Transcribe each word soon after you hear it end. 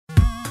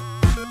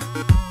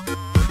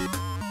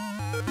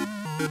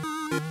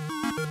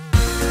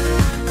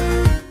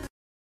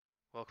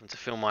Welcome to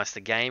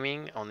PHILMYSTER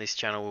Gaming. On this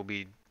channel we'll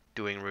be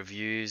doing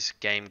reviews,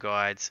 game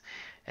guides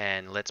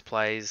and let's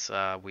plays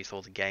with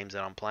all the games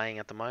that I'm playing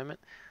at the moment.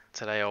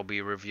 Today I'll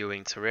be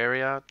reviewing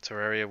Terraria.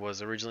 Terraria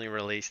was originally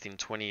released in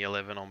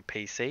 2011 on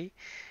PC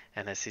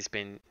and has since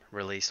been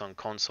released on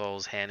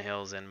consoles,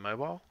 handhelds and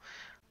mobile.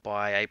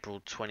 By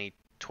April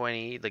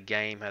 2020 the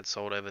game had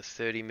sold over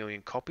 30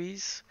 million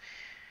copies,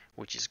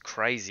 which is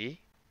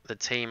crazy. The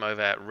team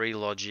over at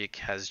Relogic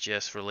has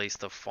just released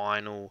the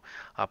final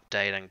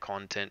update and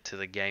content to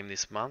the game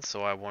this month,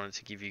 so I wanted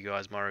to give you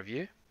guys my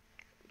review.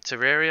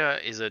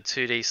 Terraria is a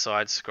 2D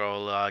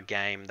side-scroller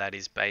game that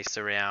is based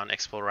around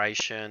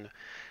exploration,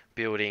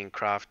 building,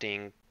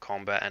 crafting,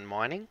 combat and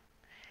mining.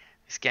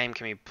 This game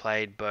can be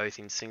played both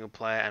in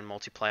single-player and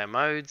multiplayer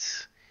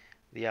modes.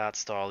 The art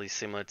style is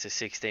similar to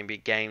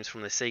 16-bit games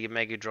from the Sega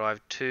Mega Drive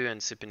 2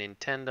 and Super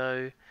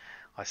Nintendo.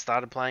 I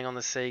started playing on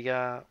the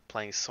Sega,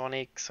 playing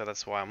Sonic, so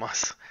that's why I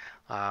must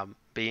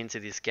be into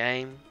this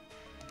game.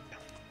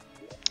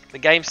 The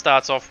game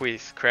starts off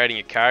with creating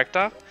a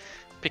character,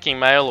 picking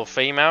male or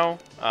female,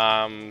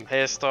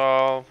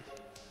 hairstyle,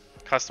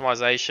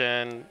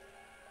 customization,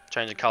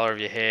 change the color of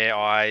your hair,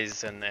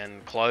 eyes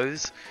and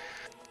clothes.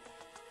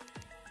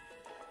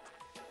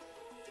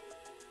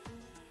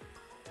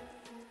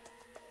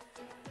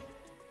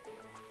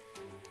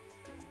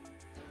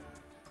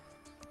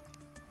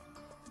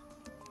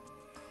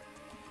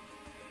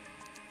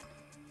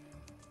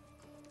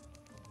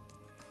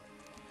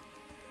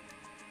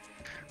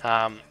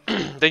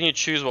 Then you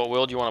choose what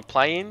world you want to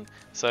play in.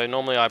 So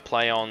normally I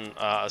play on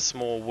a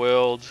small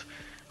world,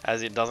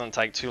 as it doesn't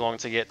take too long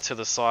to get to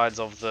the sides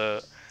of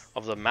the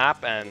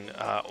map, and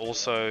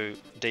also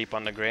deep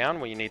underground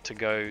where you need to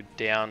go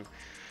down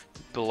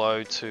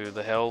below to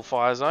the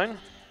Hellfire Zone.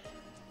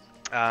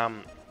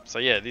 So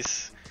yeah,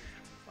 this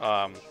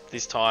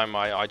time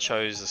I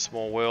chose a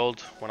small world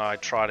when I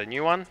tried a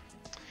new one.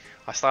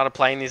 I started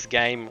playing this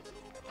game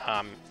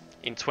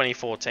in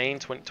 2013,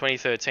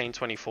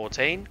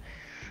 2014.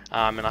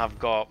 And I've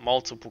got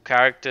multiple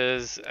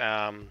characters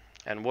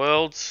and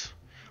worlds.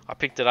 I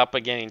picked it up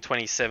again in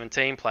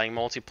 2017 playing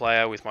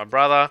multiplayer with my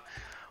brother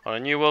on a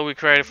new world we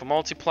created for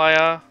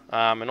multiplayer,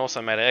 and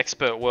also made an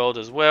expert world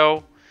as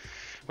well,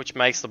 which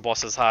makes the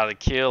bosses harder to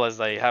kill as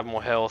they have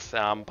more health,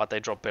 but they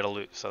drop better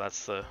loot, so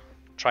that's the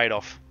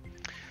trade-off.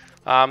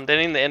 Then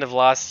in the end of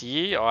last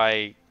year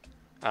I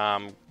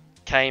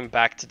came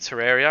back to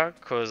Terraria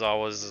because I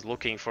was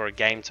looking for a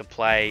game to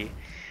play,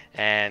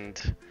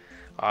 and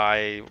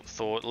I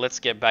thought, let's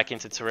get back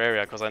into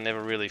Terraria because I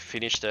never really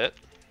finished it.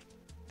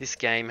 This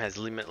game has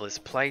limitless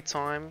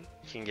playtime.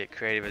 You can get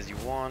creative as you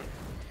want.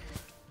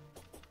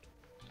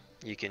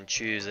 You can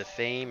choose a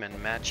theme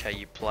and match how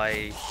you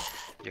play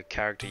your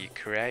character you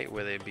create,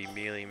 whether it be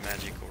melee,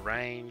 magic or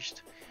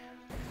ranged.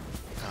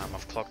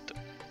 I've clocked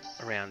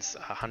around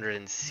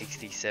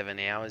 167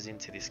 hours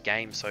into this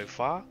game so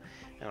far,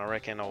 and I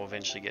reckon I'll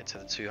eventually get to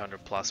the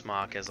 200 plus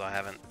mark, as I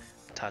haven't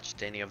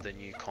touched any of the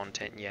new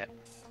content yet.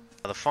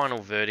 The final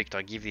verdict,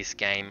 I give this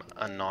game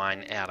a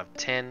 9 out of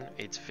 10.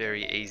 It's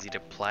very easy to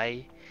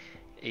play,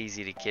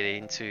 easy to get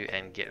into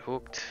and get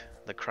hooked.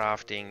 The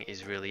crafting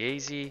is really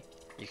easy.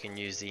 You can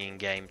use the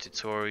in-game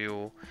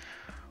tutorial,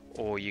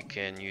 or you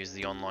can use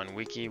the online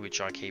wiki,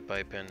 which I keep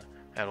open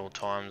at all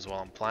times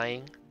while I'm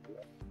playing.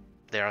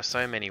 There are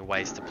so many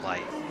ways to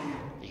play.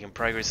 You can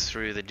progress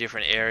through the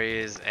different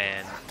areas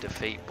and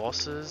defeat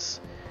bosses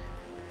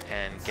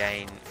and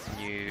gain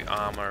new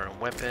armor and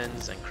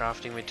weapons and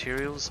crafting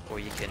materials, or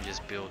you can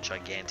just build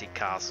gigantic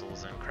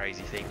castles and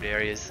crazy themed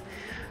areas.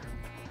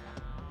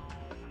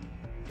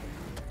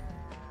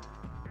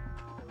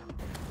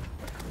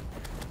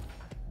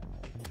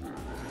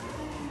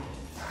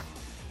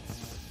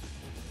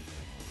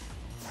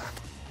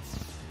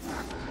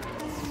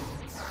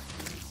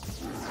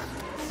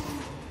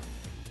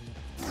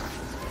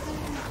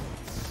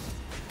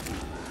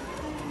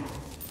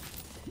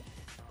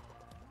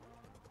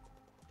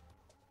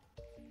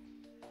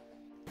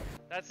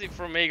 That's it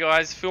from me,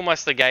 guys.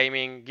 PHILMYSTER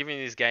Gaming, giving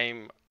this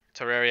game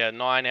Terraria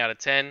 9 out of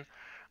 10.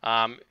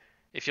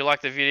 If you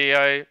like the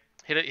video,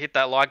 hit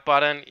that like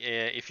button.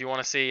 If you want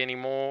to see any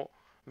more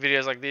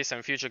videos like this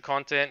and future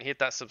content, hit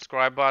that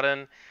subscribe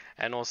button,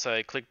 and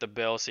also click the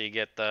bell so you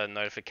get the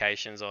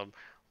notifications of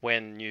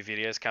when new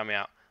videos come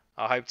out.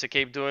 I hope to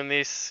keep doing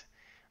this.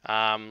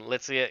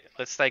 Let's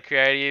stay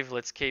creative.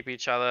 Let's keep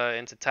each other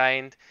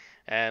entertained,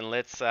 and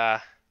let's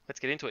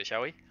get into it,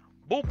 shall we?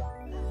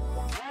 Boop.